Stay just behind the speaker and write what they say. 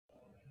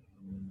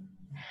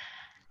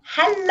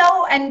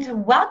Hello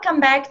and welcome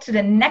back to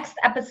the next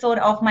episode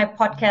of my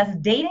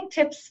podcast, Dating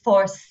Tips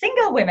for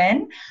Single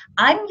Women.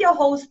 I'm your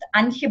host,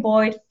 Antje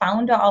Boyd,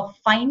 founder of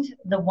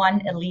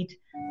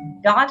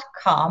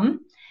FindTheOneElite.com.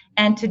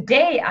 And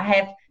today I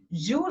have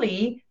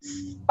Julie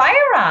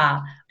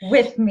Spira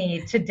with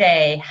me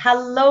today.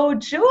 Hello,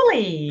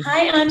 Julie.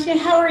 Hi, Antje.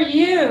 How are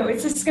you?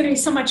 This is going to be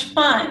so much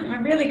fun.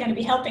 I'm really going to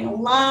be helping a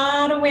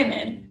lot of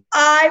women.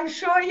 I'm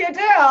sure you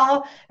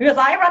do, because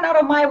I run out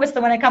of my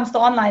wisdom when it comes to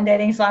online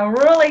dating. So I'm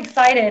really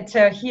excited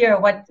to hear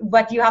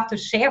what you have to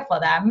share for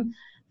them,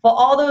 for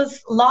all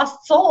those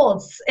lost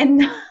souls in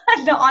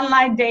the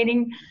online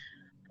dating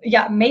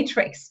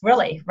matrix,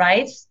 really,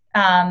 right?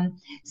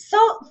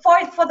 So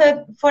for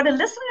the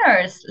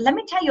listeners, let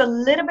me tell you a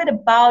little bit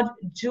about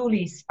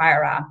Julie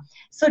Spira.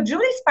 So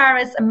Julie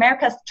Spira is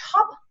America's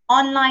top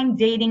online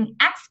dating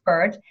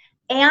expert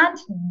and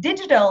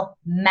digital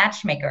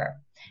matchmaker.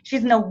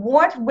 She's an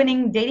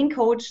award-winning dating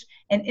coach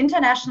and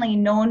internationally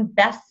known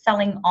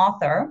best-selling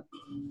author.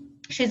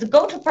 She's a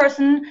go-to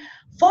person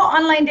for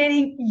online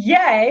dating,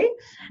 yay,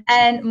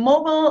 and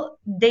mobile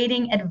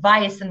dating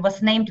advice, and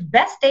was named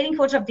Best Dating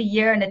Coach of the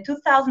Year in the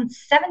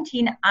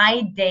 2017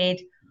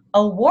 iDate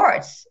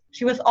Awards.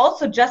 She was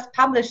also just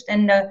published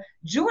in the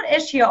June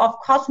issue of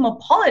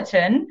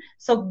Cosmopolitan,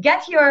 so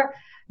get your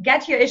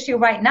issue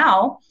right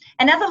now.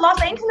 And as a Los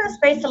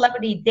Angeles-based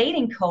celebrity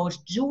dating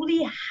coach,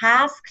 Julie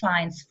has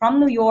clients from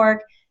New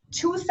York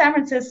to San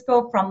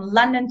Francisco, from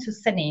London to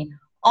Sydney,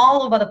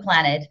 all over the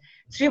planet.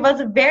 She was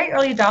a very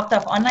early adopter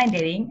of online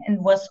dating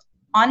and was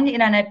on the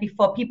internet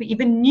before people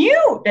even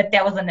knew that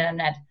there was an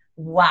internet.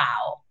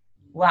 Wow,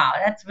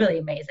 that's really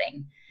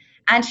amazing.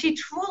 And she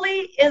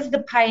truly is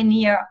the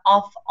pioneer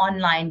of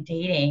online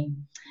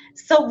dating.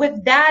 So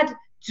with that,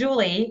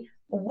 Julie,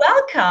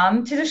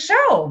 welcome to the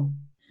show.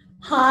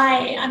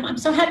 Hi, I'm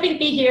so happy to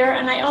be here,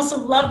 and I also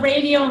love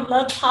radio and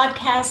love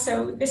podcasts,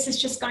 so this is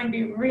just going to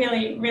be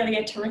really, really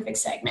a terrific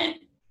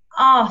segment.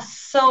 Oh,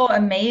 so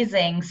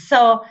amazing.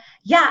 So,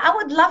 I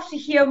would love to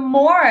hear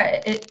more,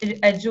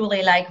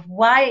 Julie, like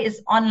why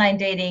is online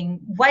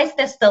dating, why is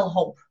there still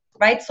hope,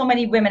 right? So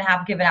many women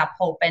have given up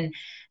hope, and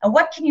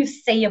what can you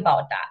say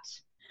about that?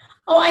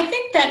 Oh, I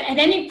think that at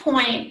any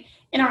point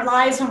in our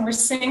lives when we're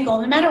single,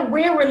 no matter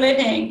where we're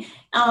living,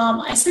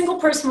 a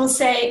single person will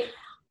say,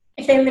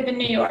 if they live in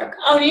New York,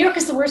 oh, New York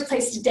is the worst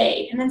place to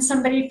date. And then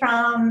somebody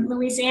from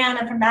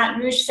Louisiana, from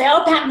Baton Rouge, say,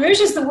 oh, Baton Rouge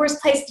is the worst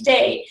place to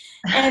date.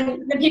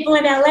 And the people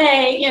in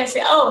LA,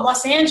 say, oh,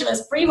 Los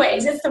Angeles,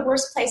 freeways, it's the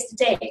worst place to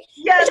date.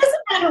 Yes. It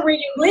doesn't matter where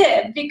you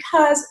live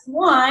because,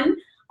 one,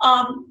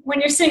 when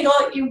you're single,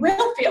 you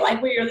will feel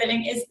like where you're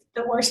living is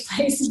the worst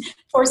place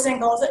for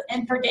singles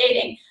and for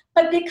dating.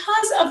 But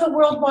because of the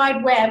World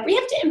Wide Web, we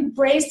have to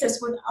embrace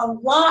this with a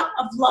lot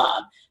of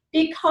love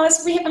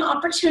because we have an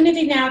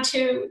opportunity now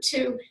to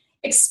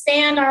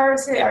expand our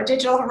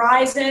digital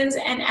horizons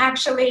and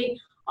actually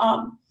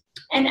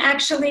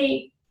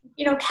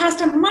cast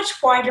a much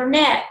wider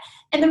net.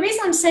 And the reason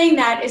I'm saying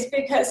that is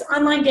because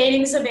online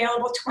dating is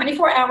available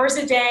 24 hours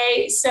a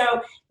day.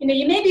 So,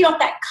 you may be off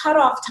that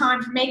cutoff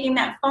time for making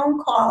that phone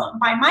call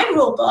by my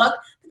rule book,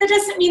 but that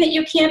doesn't mean that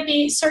you can't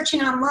be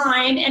searching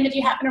online. And if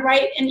you happen to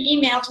write an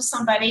email to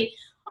somebody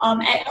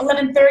at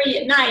 11:30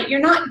 at night, you're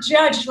not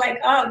judged like,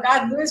 oh,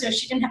 God, loser,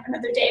 she didn't have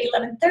another day at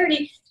 11:30.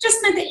 It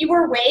just meant that you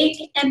were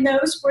awake, and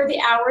those were the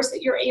hours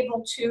that you're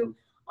able to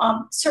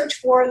search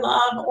for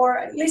love, or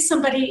at least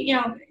somebody,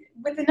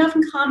 with enough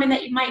in common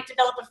that you might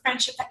develop a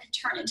friendship that could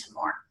turn into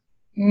more.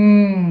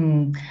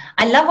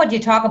 I love what you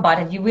talk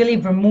about it. You really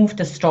remove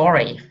the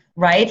story,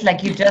 right?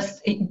 Like you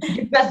just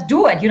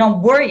do it. You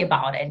don't worry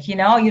about it. You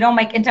don't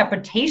make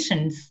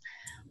interpretations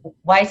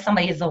why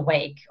somebody is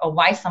awake or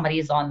why somebody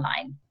is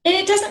online. And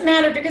it doesn't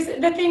matter because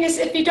the thing is,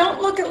 if you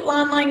don't look at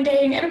online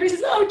dating, everybody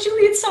says, oh,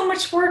 Julie, it's so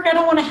much work. I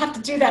don't want to have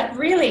to do that.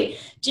 Really?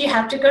 Do you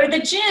have to go to the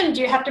gym?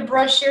 Do you have to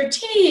brush your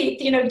teeth?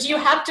 Do you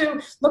have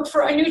to look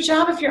for a new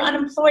job if you're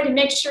unemployed and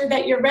make sure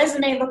that your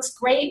resume looks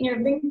great and your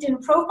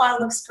LinkedIn profile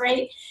looks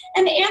great?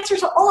 And the answer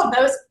to all of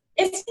those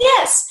is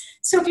yes.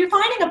 So if you're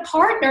finding a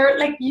partner,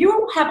 like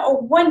you have a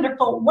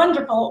wonderful,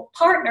 wonderful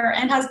partner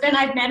and husband.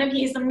 I've met him.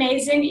 He's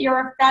amazing. You're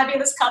a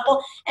fabulous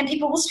couple, and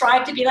people will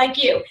strive to be like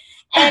you.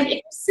 And if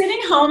you're sitting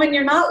home and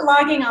you're not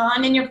logging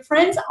on and your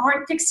friends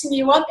aren't fixing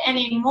you up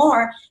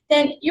anymore,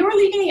 then you're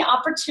leaving the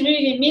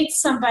opportunity to meet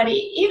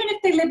somebody, even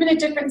if they live in a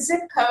different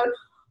zip code,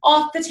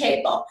 off the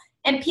table.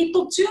 And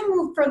people do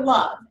move for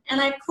love. And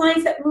I have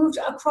clients that moved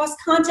across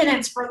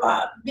continents for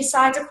love,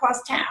 besides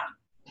across town.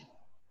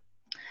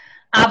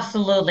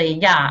 Absolutely.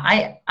 Yeah.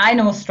 I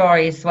know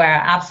stories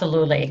where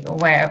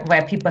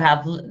people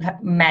have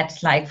met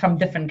like from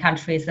different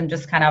countries and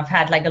just kind of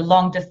had like a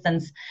long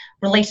distance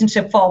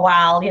relationship for a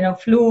while,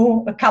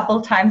 flew a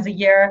couple times a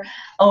year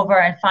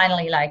over and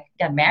finally like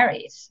got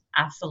married.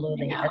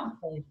 Absolutely. Yeah. That's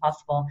totally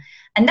possible.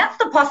 And that's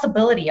the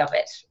possibility of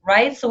it,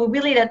 right? So we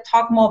really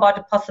talk more about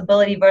the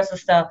possibility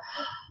versus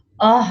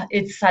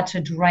it's such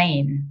a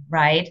drain,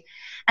 right?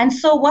 And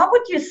so what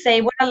would you say,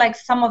 what are like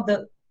some of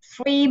the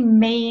three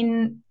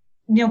main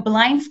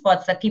blind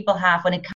spots that people have when it